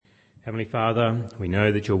Heavenly Father, we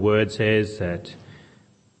know that your word says that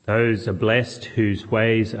those are blessed whose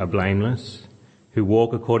ways are blameless, who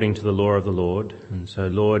walk according to the law of the Lord. And so,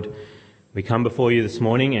 Lord, we come before you this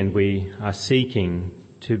morning and we are seeking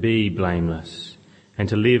to be blameless and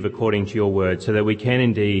to live according to your word so that we can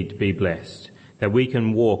indeed be blessed, that we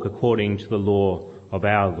can walk according to the law of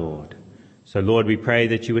our Lord. So, Lord, we pray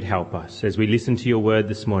that you would help us as we listen to your word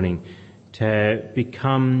this morning to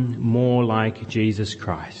become more like Jesus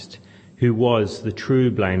Christ, who was the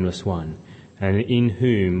true blameless one, and in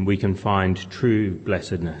whom we can find true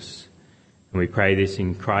blessedness. And we pray this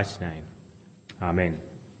in Christ's name. Amen.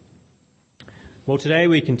 Well, today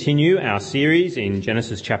we continue our series in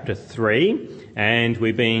Genesis chapter 3, and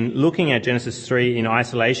we've been looking at Genesis 3 in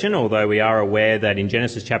isolation, although we are aware that in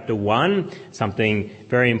Genesis chapter 1, something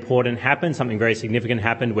very important happened, something very significant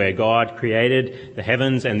happened where God created the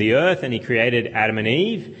heavens and the earth, and he created Adam and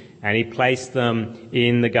Eve, and he placed them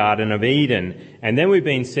in the Garden of Eden. And then we've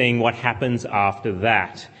been seeing what happens after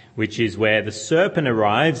that, which is where the serpent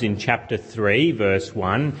arrives in chapter 3, verse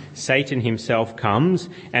 1. Satan himself comes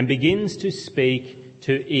and begins to speak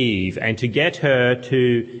to Eve and to get her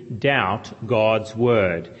to doubt God's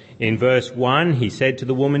word. In verse 1, he said to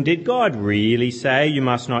the woman, "Did God really say you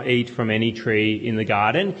must not eat from any tree in the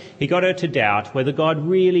garden?" He got her to doubt whether God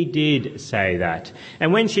really did say that.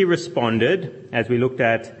 And when she responded, as we looked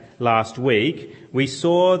at last week, we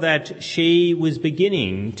saw that she was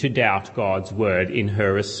beginning to doubt God's word in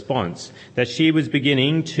her response, that she was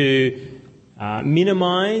beginning to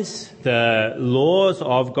minimize the laws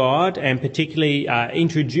of God and particularly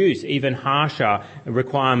introduce even harsher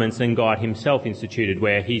requirements than God himself instituted,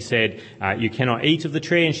 where he said, you cannot eat of the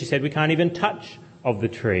tree, and she said, we can't even touch of the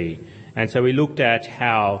tree. And so we looked at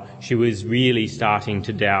how she was really starting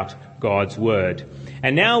to doubt God's word.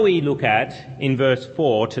 And now we look at, in verse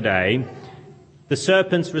 4 today, the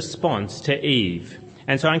serpent's response to Eve.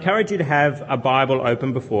 And so I encourage you to have a Bible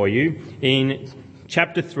open before you in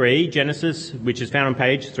chapter 3, Genesis, which is found on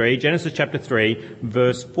page 3, Genesis chapter 3,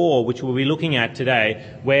 verse 4, which we'll be looking at today,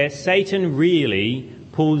 where Satan really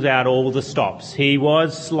pulls out all the stops. He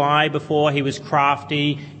was sly before, he was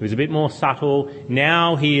crafty, he was a bit more subtle.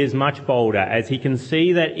 Now he is much bolder as he can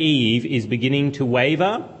see that Eve is beginning to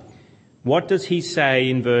waver. What does he say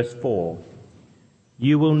in verse 4?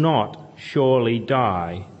 "You will not surely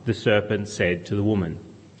die," the serpent said to the woman.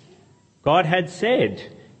 God had said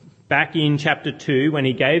back in chapter 2, when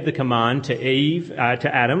he gave the command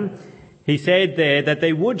to Adam, he said there that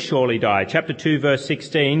they would surely die. Chapter 2, verse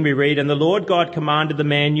 16, we read, "And the Lord God commanded the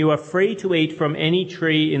man, you are free to eat from any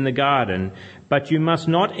tree in the garden, but you must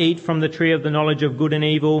not eat from the tree of the knowledge of good and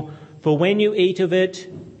evil, for when you eat of it,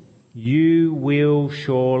 you will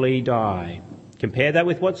surely die." Compare that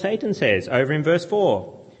with what Satan says over in verse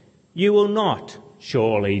 4. You will not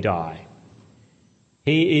surely die.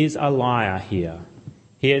 He is a liar here.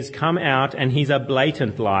 He has come out and he's a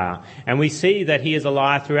blatant liar. And we see that he is a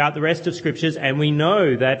liar throughout the rest of scriptures, and we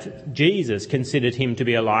know that Jesus considered him to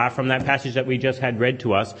be a liar from that passage that we just had read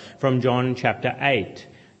to us from John chapter 8.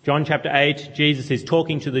 John chapter 8, Jesus is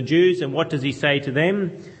talking to the Jews, and what does he say to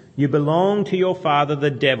them? You belong to your father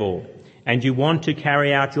the devil, and you want to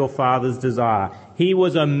carry out your father's desire. He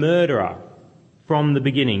was a murderer from the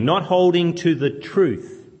beginning, not holding to the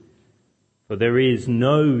truth, for there is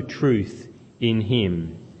no truth in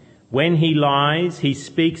him. When he lies, he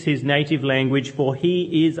speaks his native language, for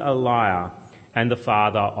he is a liar and the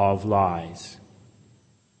father of lies.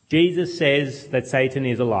 Jesus says that Satan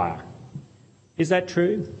is a liar. Is that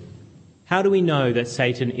true? How do we know that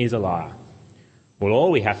Satan is a liar? Well,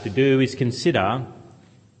 all we have to do is consider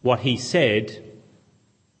what he said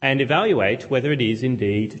and evaluate whether it is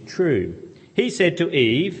indeed true. He said to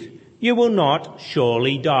Eve, "You will not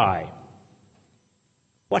surely die."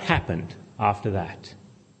 What happened after that?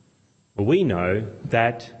 Well, we know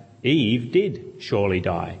that Eve did surely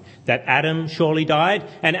die, that Adam surely died,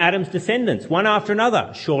 and Adam's descendants, one after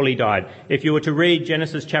another, surely died. If you were to read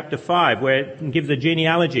Genesis chapter 5, where it gives a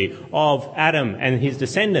genealogy of Adam and his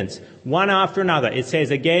descendants, one after another, it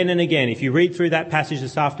says again and again, if you read through that passage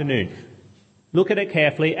this afternoon, look at it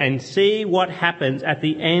carefully and see what happens at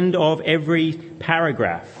the end of every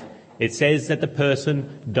paragraph. It says that the person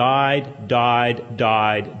died.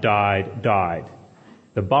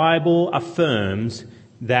 The Bible affirms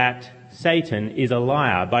that Satan is a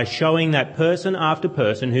liar by showing that person after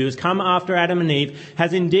person who has come after Adam and Eve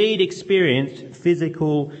has indeed experienced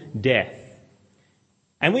physical death.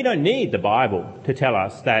 And we don't need the Bible to tell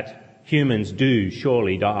us that humans do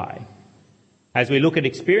surely die. As we look at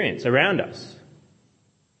experience around us,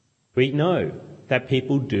 we know that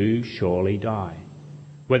people do surely die.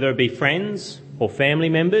 Whether it be friends or family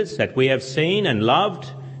members that we have seen and loved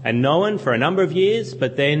and known for a number of years,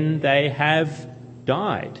 but then they have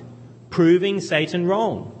died, proving Satan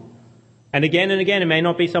wrong. And again, it may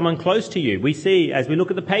not be someone close to you. We see, as we look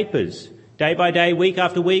at the papers, day by day, week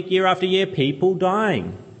after week, year after year, people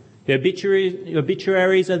dying. The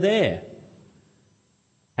obituaries are there.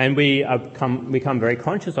 And we become very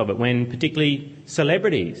conscious of it when particularly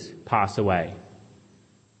celebrities pass away.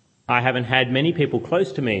 I haven't had many people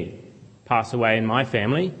close to me pass away in my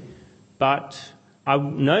family, but I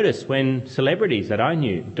noticed when celebrities that I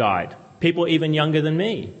knew died, people even younger than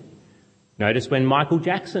me. Noticed when Michael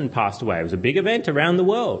Jackson passed away. It was a big event around the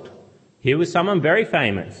world. Here was someone very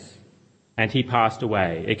famous, and he passed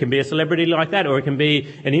away. It can be a celebrity like that, or it can be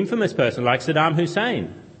an infamous person like Saddam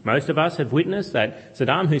Hussein. Most of us have witnessed that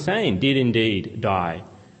Saddam Hussein did indeed die.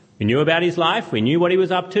 We knew about his life, we knew what he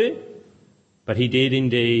was up to, but he did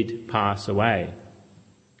indeed pass away.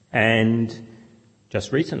 And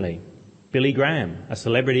just recently, Billy Graham, a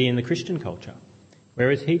celebrity in the Christian culture.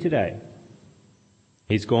 Where is he today?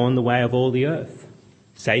 He's gone the way of all the earth.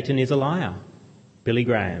 Satan is a liar. Billy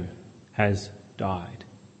Graham has died.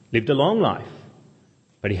 Lived a long life,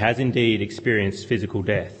 but he has indeed experienced physical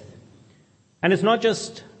death. And it's not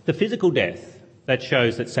just the physical death that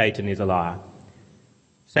shows that Satan is a liar.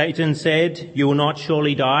 Satan said, "You will not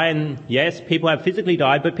surely die." And yes, people have physically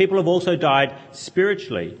died, but people have also died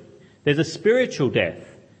spiritually. There's a spiritual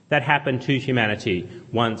death that happened to humanity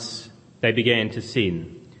once they began to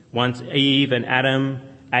sin. Once Eve and Adam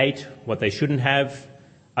ate what they shouldn't have,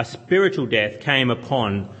 a spiritual death came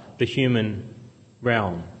upon the human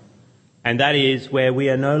realm. And that is where we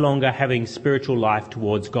are no longer having spiritual life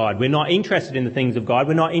towards God. We're not interested in the things of God.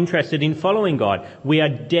 We're not interested in following God. We are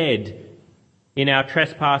dead in our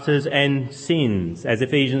trespasses and sins, as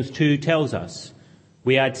Ephesians 2 tells us.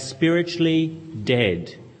 We are spiritually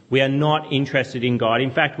dead. We are not interested in God.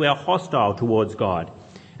 In fact, we are hostile towards God.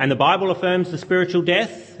 And the Bible affirms the spiritual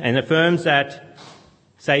death and affirms that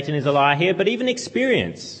Satan is a liar here, but even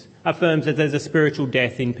experience affirms that there's a spiritual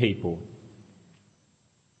death in people.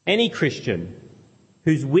 Any Christian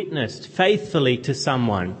who's witnessed faithfully to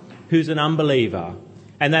someone who's an unbeliever,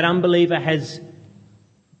 and that unbeliever has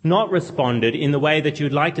not responded in the way that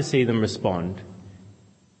you'd like to see them respond,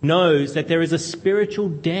 knows that there is a spiritual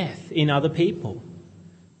death in other people.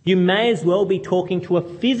 You may as well be talking to a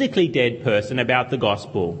physically dead person about the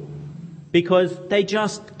gospel, because they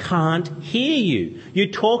just can't hear you. You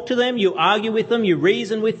talk to them, you argue with them, you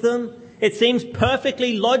reason with them. It seems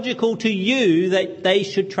perfectly logical to you that they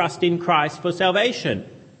should trust in Christ for salvation.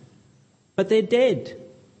 But they're dead.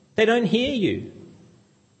 They don't hear you.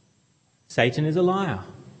 Satan is a liar.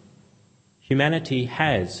 Humanity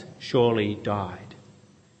has surely died.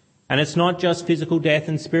 And it's not just physical death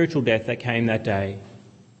and spiritual death that came that day.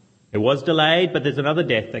 It was delayed, but there's another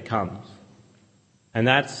death that comes. And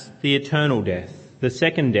that's the eternal death, the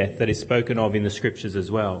second death that is spoken of in the scriptures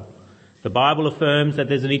as well. The Bible affirms that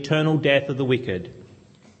there's an eternal death of the wicked.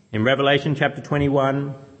 In Revelation chapter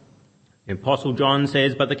 21, the Apostle John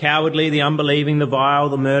says, "But the cowardly, the unbelieving, the vile,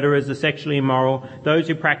 the murderers, the sexually immoral, those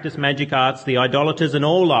who practice magic arts, the idolaters and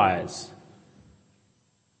all liars,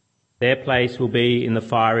 their place will be in the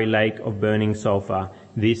fiery lake of burning sulphur.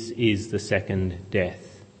 This is the second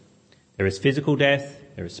death." There is physical death,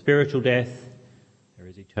 there is spiritual death, there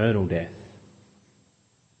is eternal death.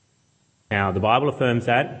 Now, the Bible affirms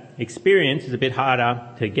that. Experience is a bit harder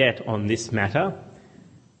to get on this matter.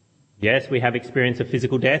 Yes, we have experience of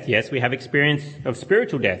physical death. Yes, we have experience of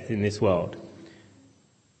spiritual death in this world.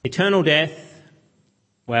 Eternal death,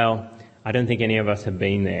 well, I don't think any of us have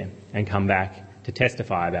been there and come back to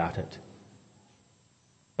testify about it.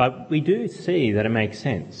 But we do see that it makes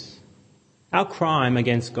sense. Our crime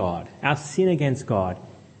against God, our sin against God,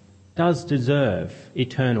 does deserve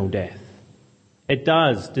eternal death. It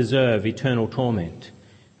does deserve eternal torment.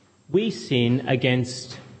 We sin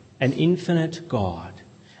against an infinite God.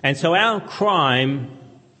 And so our crime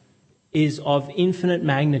is of infinite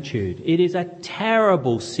magnitude. It is a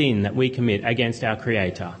terrible sin that we commit against our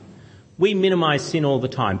Creator. We minimize sin all the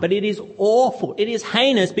time, but it is awful. It is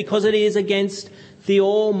heinous because it is against the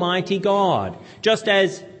Almighty God. Just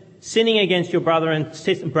as sinning against your brother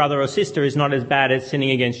or sister is not as bad as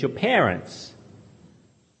sinning against your parents.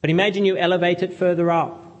 But imagine you elevate it further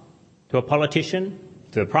up to a politician,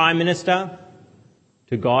 to the Prime Minister,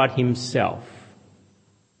 to God himself.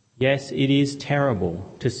 Yes, it is terrible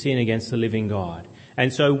to sin against the living God.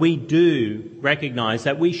 And so we do recognise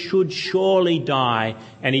that we should surely die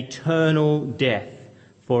an eternal death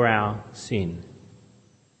for our sin.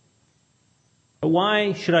 But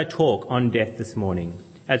why should I talk on death this morning?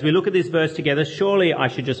 as we look at this verse together, surely I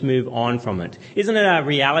should just move on from it. Isn't it a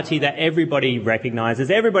reality that everybody recognizes?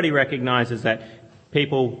 Everybody recognizes that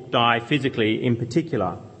people die physically in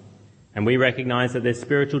particular. And we recognize that there's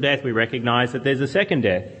spiritual death. We recognize that there's a second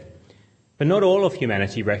death. But not all of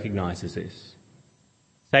humanity recognizes this.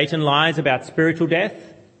 Satan lies about spiritual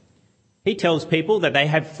death. He tells people that they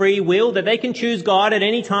have free will, that they can choose God at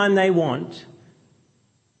any time they want,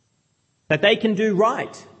 that they can do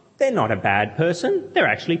right. They're not a bad person. They're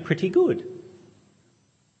actually pretty good.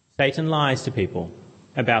 Satan lies to people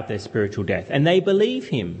about their spiritual death, and they believe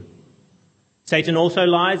him. Satan also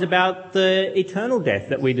lies about the eternal death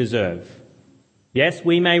that we deserve. Yes,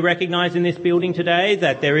 we may recognize in this building today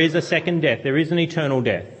that there is a second death. There is an eternal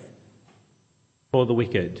death for the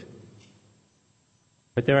wicked.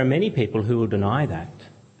 But there are many people who will deny that,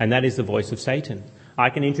 and that is the voice of Satan.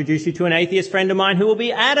 I can introduce you to an atheist friend of mine who will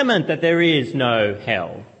be adamant that there is no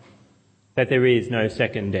hell, that there is no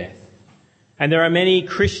second death. And there are many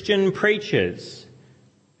Christian preachers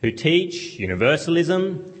who teach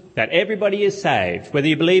universalism, that everybody is saved, whether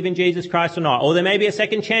you believe in Jesus Christ or not, or there may be a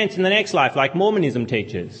second chance in the next life, like Mormonism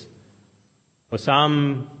teaches. Or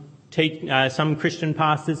some Christian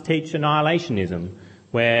pastors teach annihilationism,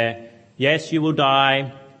 where, yes, you will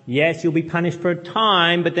die, yes, you'll be punished for a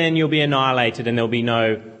time, but then you'll be annihilated and there'll be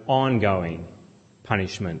no ongoing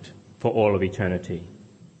punishment for all of eternity.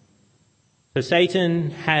 So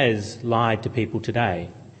Satan has lied to people today.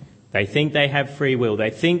 They think they have free will. They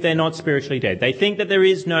think they're not spiritually dead. They think that there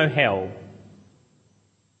is no hell.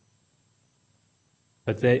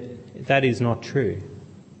 But that is not true.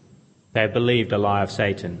 They have believed a lie of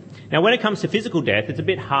Satan. Now, when it comes to physical death, it's a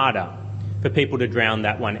bit harder for people to drown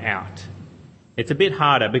that one out. It's a bit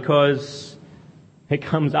harder because it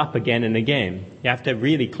comes up again and again. You have to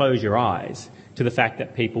really close your eyes to the fact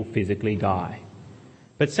that people physically die.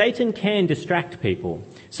 But Satan can distract people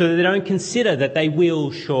so that they don't consider that they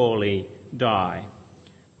will surely die.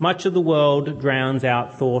 Much of the world drowns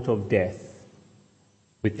out thought of death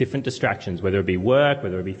with different distractions, whether it be work,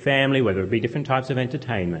 whether it be family, whether it be different types of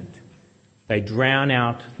entertainment. They drown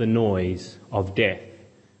out the noise of death.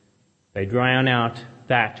 They drown out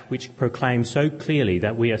that which proclaims so clearly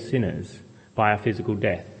that we are sinners by our physical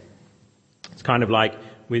death. It's kind of like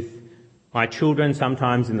with my children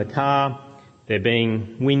sometimes in the car. They're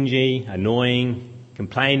being whingy, annoying,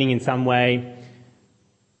 complaining in some way.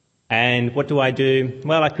 And what do?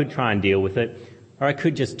 Well, I could try and deal with it, or I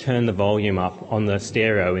could just turn the volume up on the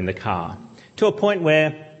stereo in the car to a point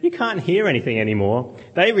where you can't hear anything anymore.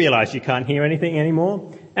 They realise you can't hear anything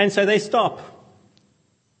anymore, and so they stop.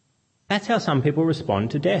 That's how some people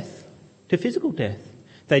respond to death, to physical death.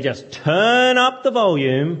 They just turn up the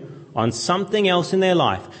volume on something else in their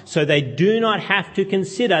life, so they do not have to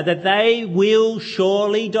consider that they will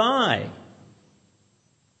surely die.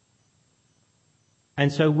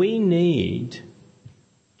 And so we need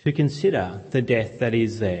to consider the death that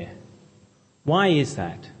is there. Why is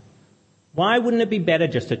that? Why wouldn't it be better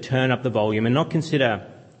just to turn up the volume and not consider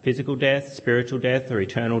physical death, spiritual death, or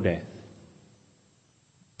eternal death?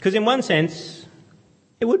 Because in one sense,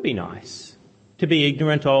 it would be nice to be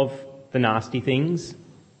ignorant of the nasty things,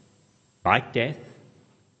 like death.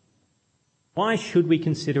 Why should we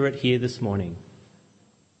consider it here this morning?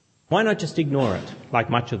 Why not just ignore it, like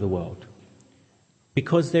much of the world?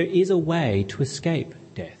 Because there is a way to escape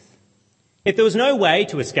death. If there was no way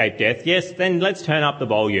to escape death, yes, then let's turn up the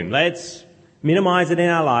volume. Let's minimise it in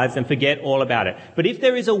our lives and forget all about it. But if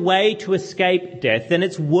there is a way to escape death, then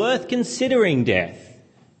it's worth considering death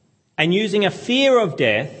and using a fear of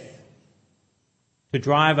death to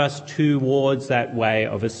drive us towards that way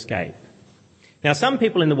of escape. Now, some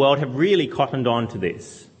people in the world have really cottoned on to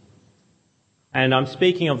this. And I'm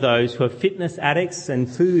speaking of those who are fitness addicts and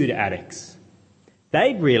food addicts.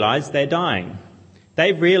 They've realised they're dying.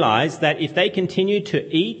 They've realised that if they continue to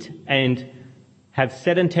eat and have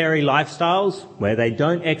sedentary lifestyles where they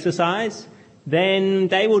don't exercise, then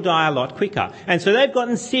they will die a lot quicker. And so they've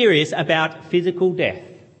gotten serious about physical death.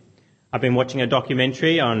 I've been watching a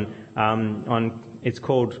documentary on it's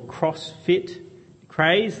called CrossFit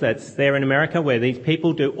craze that's there in America, where these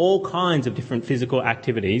people do all kinds of different physical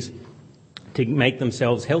activities to make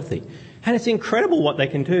themselves healthy. And it's incredible what they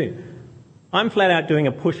can do. I'm flat out doing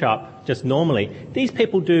a push-up just normally. These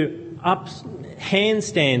people do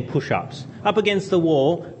handstand push-ups, up against the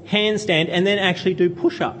wall, handstand, and then actually do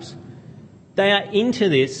push-ups. They are into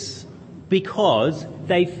this because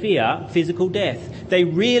they fear physical death. They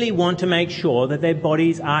really want to make sure that their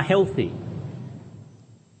bodies are healthy.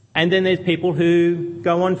 And then there's people who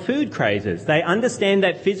go on food crazes. They understand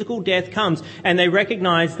that physical death comes, and they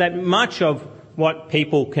recognise that much of what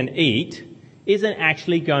people can eat isn't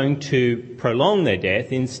actually going to prolong their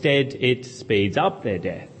death. Instead, it speeds up their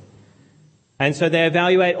death. And so they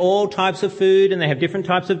evaluate all types of food, and they have different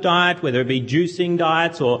types of diet, whether it be juicing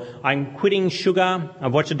diets or I'm quitting sugar.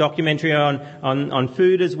 I've watched a documentary on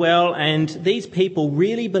food as well, and these people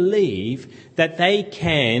really believe that they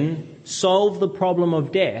can solve the problem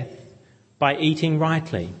of death by eating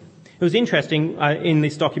rightly. It was interesting in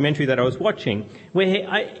this documentary that I was watching, where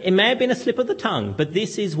it may have been a slip of the tongue, but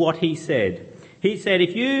this is what he said. He said,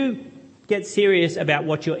 if you get serious about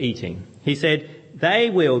what you're eating, he said,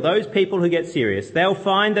 those people who get serious, they'll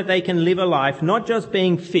find that they can live a life not just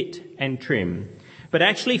being fit and trim, but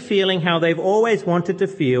actually feeling how they've always wanted to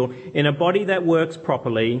feel in a body that works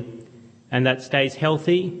properly and that stays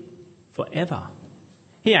healthy forever.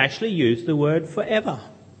 He actually used the word forever.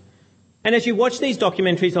 And as you watch these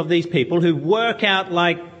documentaries of these people who work out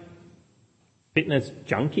like fitness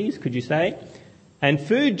junkies, could you say, and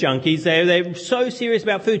food junkies, they're so serious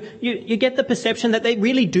about food, you get the perception that they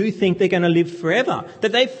really do think they're going to live forever,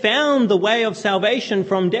 that they've found the way of salvation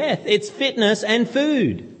from death. It's fitness and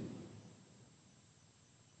food.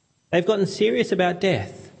 They've gotten serious about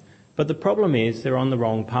death, but the problem is they're on the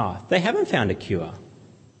wrong path. They haven't found a cure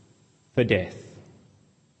for death.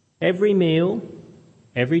 Every meal,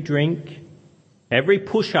 every drink, every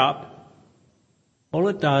push-up, all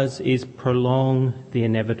it does is prolong the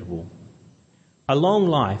inevitable. A long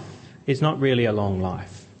life is not really a long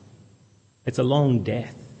life. It's a long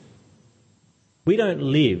death. We don't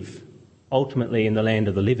live ultimately in the land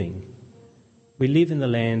of the living. We live in the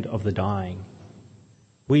land of the dying.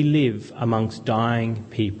 We live amongst dying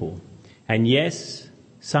people. And yes,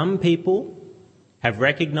 some people have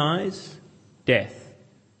recognised death,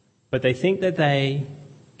 but they think that they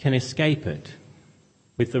can escape it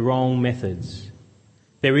with the wrong methods.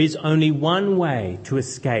 There is only one way to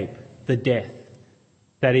escape the death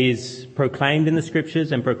that is proclaimed in the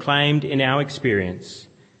Scriptures and proclaimed in our experience.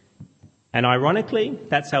 And ironically,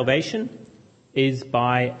 that salvation is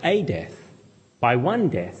by a death, by one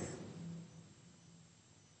death.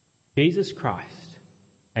 Jesus Christ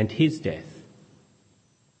and his death.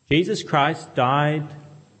 Jesus Christ died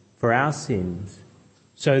for our sins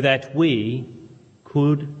so that we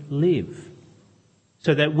could live.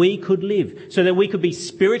 So that we could live, so that we could be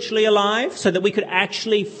spiritually alive, so that we could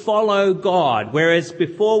actually follow God, whereas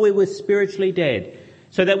before we were spiritually dead,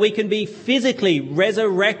 so that we can be physically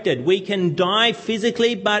resurrected. We can die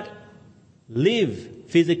physically but live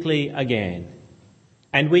physically again.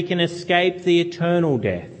 And we can escape the eternal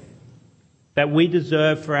death that we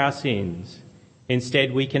deserve for our sins.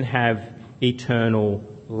 Instead, we can have eternal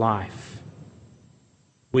life.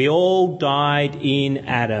 We all died in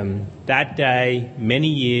Adam that day many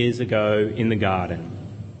years ago in the garden.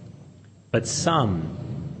 But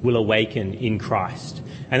some will awaken in Christ.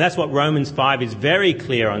 And that's what Romans 5 is very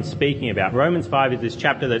clear on speaking about. Romans 5 is this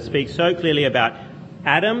chapter that speaks so clearly about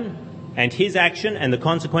Adam and his action and the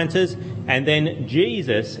consequences, and then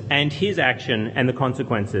Jesus and his action and the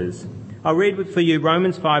consequences. I'll read for you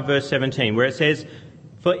Romans 5 verse 17, where it says,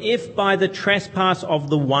 for if by the trespass of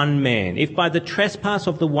the one man,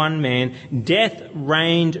 death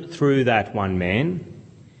reigned through that one man,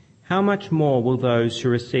 how much more will those who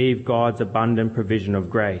receive God's abundant provision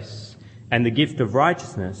of grace and the gift of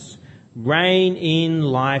righteousness reign in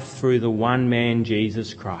life through the one man,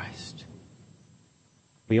 Jesus Christ?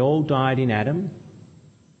 We all died in Adam,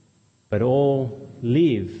 but all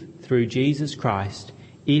live through Jesus Christ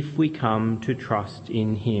if we come to trust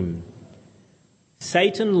in him.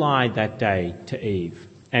 Satan lied that day to Eve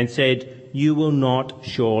and said, you will not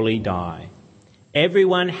surely die.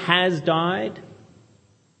 Everyone has died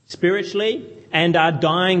spiritually and are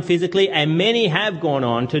dying physically, and many have gone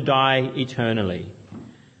on to die eternally.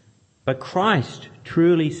 But Christ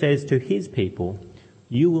truly says to his people,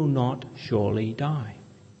 you will not surely die.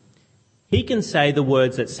 He can say the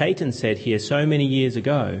words that Satan said here so many years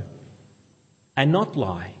ago and not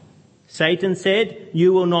lie. Satan said,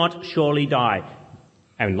 you will not surely die,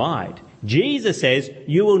 and lied. Jesus says,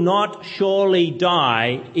 you will not surely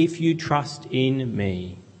die if you trust in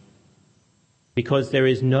me. Because there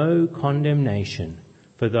is no condemnation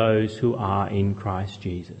for those who are in Christ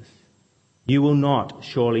Jesus. You will not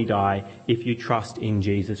surely die if you trust in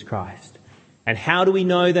Jesus Christ. And how do we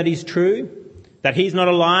know that is true? That he's not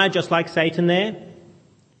a liar just like Satan there?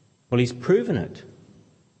 Well, he's proven it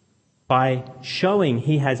by showing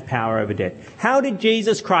he has power over death. How did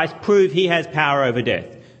Jesus Christ prove he has power over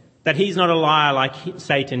death? That he's not a liar like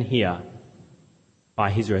Satan here?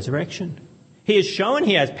 By his resurrection. He has shown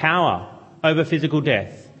he has power over physical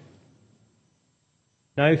death.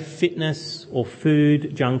 No fitness or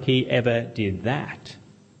food junkie ever did that.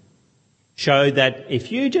 showed that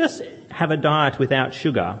if you just have a diet without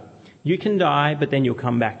sugar, you can die, but then you'll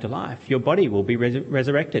come back to life. Your body will be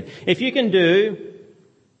resurrected. If you can do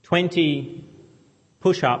 20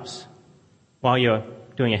 push-ups while you're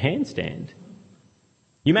doing a handstand,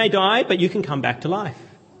 you may die, but you can come back to life.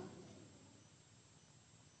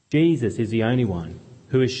 Jesus is the only one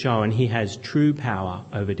who has shown he has true power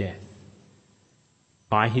over death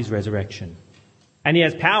by his resurrection. And he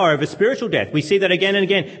has power over spiritual death. We see that again and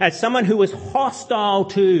again as someone who was hostile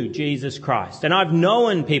to Jesus Christ. And I've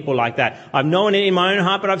known people like that. I've known it in my own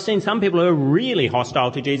heart, but I've seen some people who are really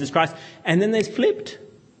hostile to Jesus Christ. And then they flipped.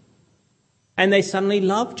 And they suddenly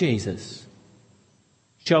love Jesus,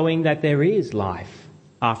 showing that there is life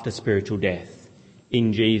after spiritual death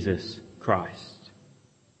in Jesus Christ.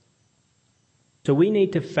 So we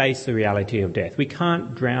need to face the reality of death. We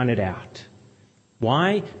can't drown it out.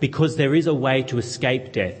 Why? Because there is a way to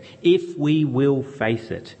escape death if we will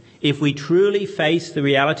face it. If we truly face the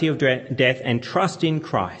reality of death and trust in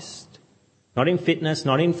Christ, not in fitness,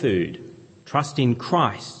 not in food, trust in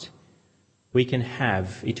Christ, we can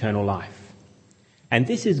have eternal life. And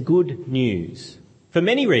this is good news for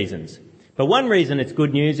many reasons. But one reason it's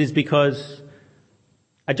good news is because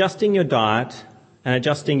adjusting your diet and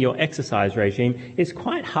adjusting your exercise regime is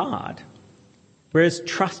quite hard. Whereas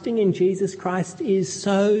trusting in Jesus Christ is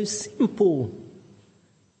so simple.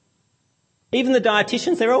 Even the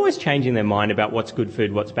dietitians, they're always changing their mind about what's good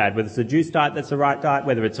food, what's bad. Whether it's a juice diet that's the right diet,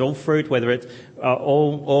 whether it's all fruit, whether it's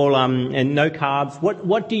all and no carbs.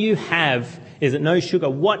 What do you have? Is it no sugar?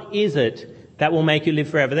 What is it that will make you live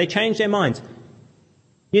forever? They change their minds.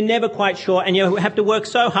 You're never quite sure, and you have to work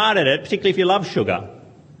so hard at it, particularly if you love sugar.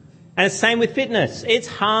 And it's the same with fitness. It's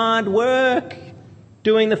hard work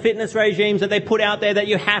doing the fitness regimes that they put out there that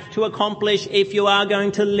you have to accomplish if you are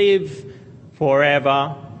going to live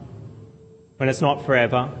forever, when it's not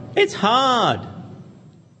forever. It's hard.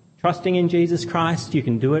 Trusting in Jesus Christ, you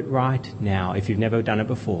can do it right now if you've never done it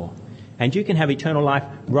before. And you can have eternal life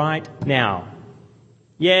right now.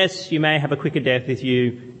 Yes, you may have a quicker death if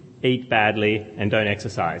you eat badly and don't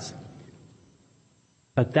exercise.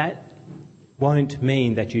 But that won't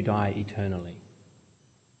mean that you die eternally.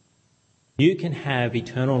 You can have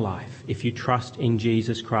eternal life if you trust in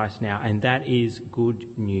Jesus Christ now, and that is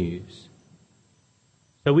good news.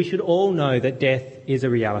 So we should all know that death is a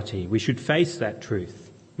reality. We should face that truth.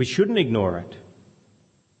 We shouldn't ignore it.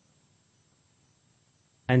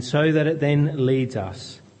 And so that it then leads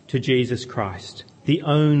us to Jesus Christ, the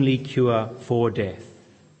only cure for death.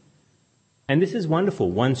 And this is wonderful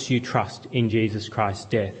once you trust in Jesus Christ's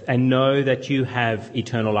death and know that you have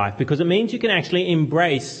eternal life, because it means you can actually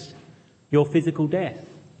embrace your physical death.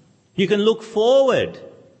 You can look forward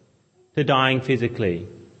to dying physically.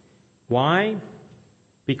 Why?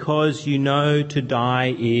 Because you know to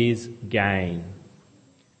die is gain.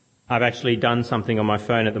 I've actually done something on my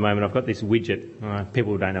phone at the moment. I've got this widget.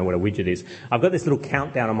 People don't know what a widget is. I've got this little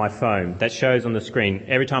countdown on my phone that shows on the screen.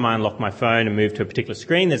 Every time I unlock my phone and move to a particular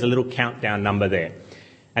screen, there's a little countdown number there.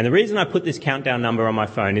 And the reason I put this countdown number on my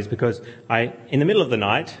phone is because in the middle of the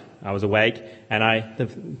night, I was awake, and the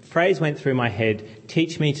phrase went through my head,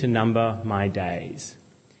 teach me to number my days.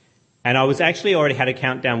 And I was actually already had a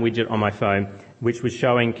countdown widget on my phone, which was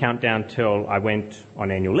showing countdown till I went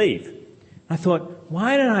on annual leave. I thought,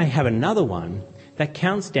 why don't I have another one that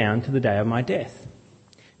counts down to the day of my death?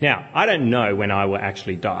 Now, I don't know when I will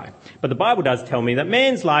actually die, but the Bible does tell me that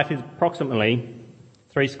man's life is approximately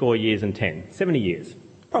 70 years and 10, 70 years.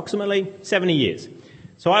 Approximately 70 years.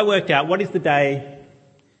 So I worked out what is the day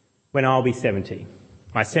when I'll be 70,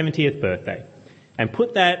 my 70th birthday, and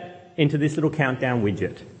put that into this little countdown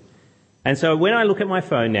widget. And so when I look at my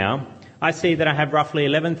phone now, I see that I have roughly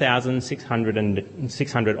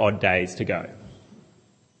 11,600 odd days to go.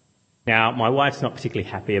 Now, my wife's not particularly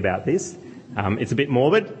happy about this. It's a bit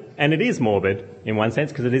morbid, and it is morbid in one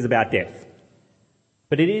sense because it is about death.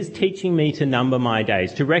 But it is teaching me to number my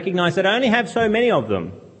days, to recognise that I only have so many of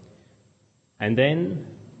them. And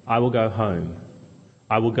then I will go home.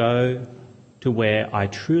 I will go to where I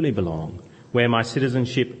truly belong, where my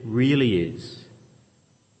citizenship really is.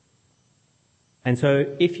 And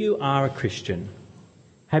so if you are a Christian,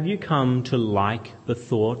 have you come to like the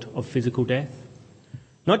thought of physical death?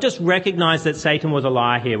 Not just recognise that Satan was a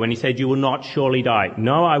liar here when he said you will not surely die.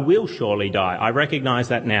 No, I will surely die. I recognise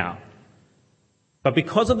that now. But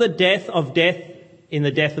because of the death in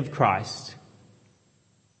the death of Christ,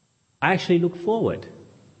 I actually look forward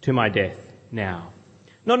to my death now.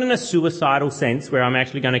 Not in a suicidal sense where I'm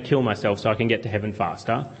actually going to kill myself so I can get to heaven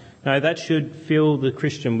faster. No, that should fill the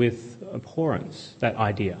Christian with abhorrence, that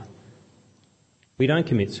idea. We don't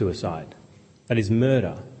commit suicide. That is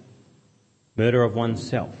murder. murder of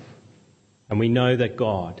oneself. And we know that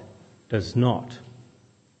God does not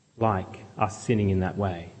like us sinning in that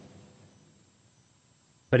way.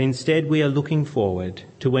 But instead we are looking forward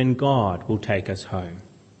to when God will take us home.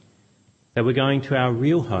 That we're going to our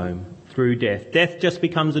real home through death. Death just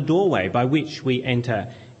becomes a doorway by which we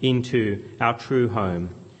enter into our true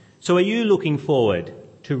home. So are you looking forward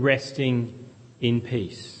to resting in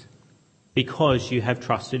peace because you have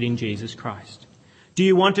trusted in Jesus Christ? Do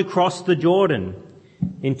you want to cross the Jordan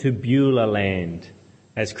into Beulah land,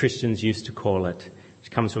 as Christians used to call it,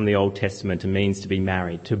 which comes from the Old Testament and means to be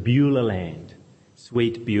married, to Beulah land,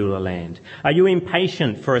 sweet Beulah land? Are you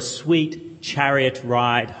impatient for a sweet chariot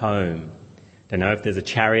ride home? Don't know if there's a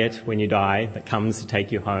chariot when you die that comes to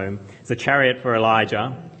take you home. It's a chariot for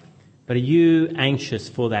Elijah. But are you anxious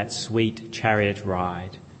for that sweet chariot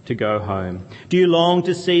ride to go home? Do you long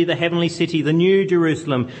to see the heavenly city, the new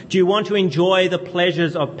Jerusalem? Do you want to enjoy the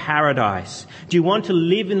pleasures of paradise? Do you want to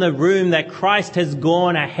live in the room that Christ has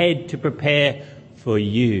gone ahead to prepare for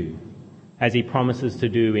you, as he promises to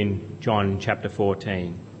do in John chapter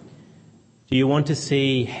 14? Do you want to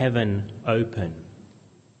see heaven open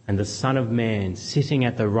and the Son of Man sitting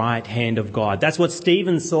at the right hand of God? That's what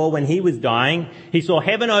Stephen saw when he was dying. He saw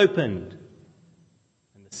heaven opened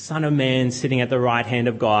and the Son of Man sitting at the right hand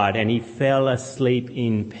of God, and he fell asleep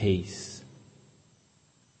in peace,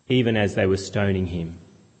 even as they were stoning him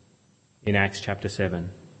in Acts chapter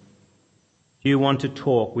 7. Do you want to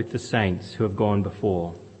talk with the saints who have gone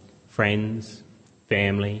before? Friends,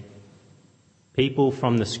 family, people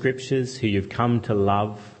from the scriptures who you've come to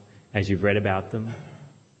love as you've read about them?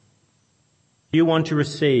 Do you want to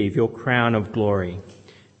receive your crown of glory?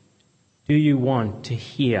 Do you want to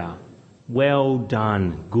hear, "Well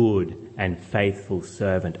done, good and faithful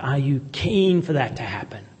servant"? Are you keen for that to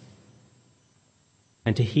happen?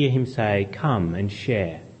 And to hear him say, "Come and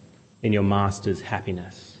share in your master's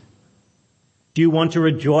happiness"? Do you want to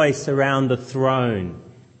rejoice around the throne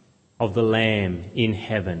of the Lamb in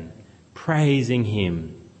heaven, praising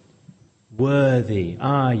him? Worthy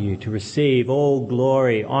are you to receive all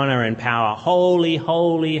glory, honour and power. Holy,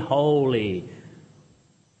 holy, holy.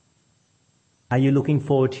 Are you looking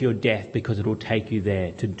forward to your death because it will take you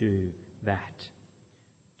there to do that?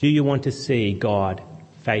 Do you want to see God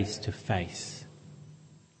face to face?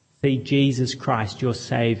 See Jesus Christ, your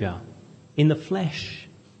Saviour, in the flesh?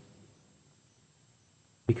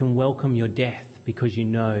 You can welcome your death because you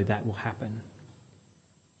know that will happen.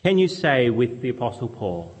 Can you say with the Apostle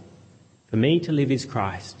Paul, "For me to live is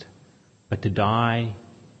Christ, but to die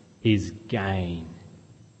is gain"?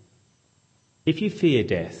 If you fear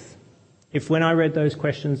death, if when I read those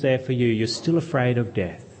questions there for you, you're still afraid of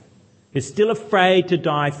death, you're still afraid to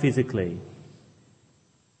die physically,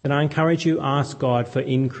 then I encourage you, ask God for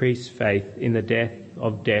increased faith in the death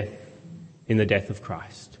of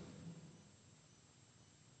Christ.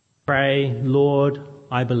 Pray, "Lord,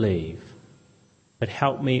 I believe, but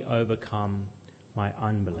help me overcome my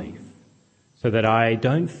unbelief, so that I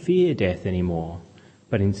don't fear death anymore,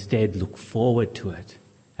 but instead look forward to it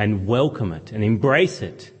and welcome it and embrace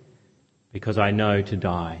it, because I know to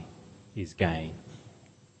die is gain."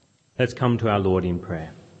 Let's come to our Lord in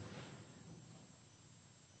prayer.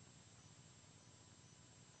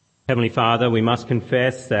 Heavenly Father, we must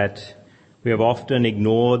confess that we have often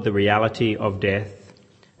ignored the reality of death,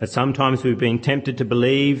 that sometimes we've been tempted to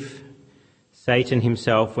believe Satan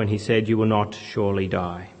himself when he said, "You will not surely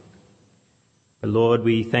die." But Lord,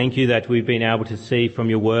 we thank you that we've been able to see from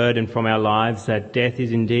your word and from our lives that death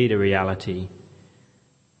is indeed a reality.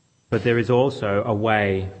 But there is also a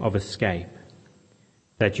way of escape,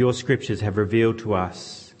 that your scriptures have revealed to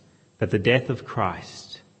us that the death of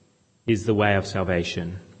Christ is the way of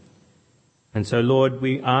salvation. And so, Lord,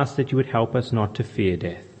 we ask that you would help us not to fear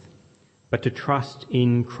death, but to trust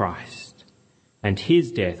in Christ and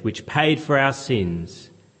his death, which paid for our sins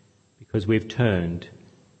because we've turned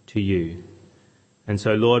to you. And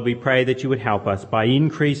so, Lord, we pray that you would help us by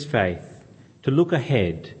increased faith to look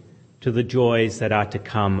ahead to the joys that are to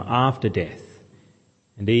come after death,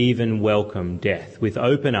 and even welcome death with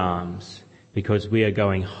open arms, because we are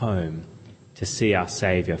going home to see our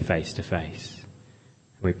Saviour face to face.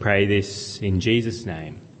 We pray this in Jesus'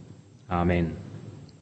 name. Amen.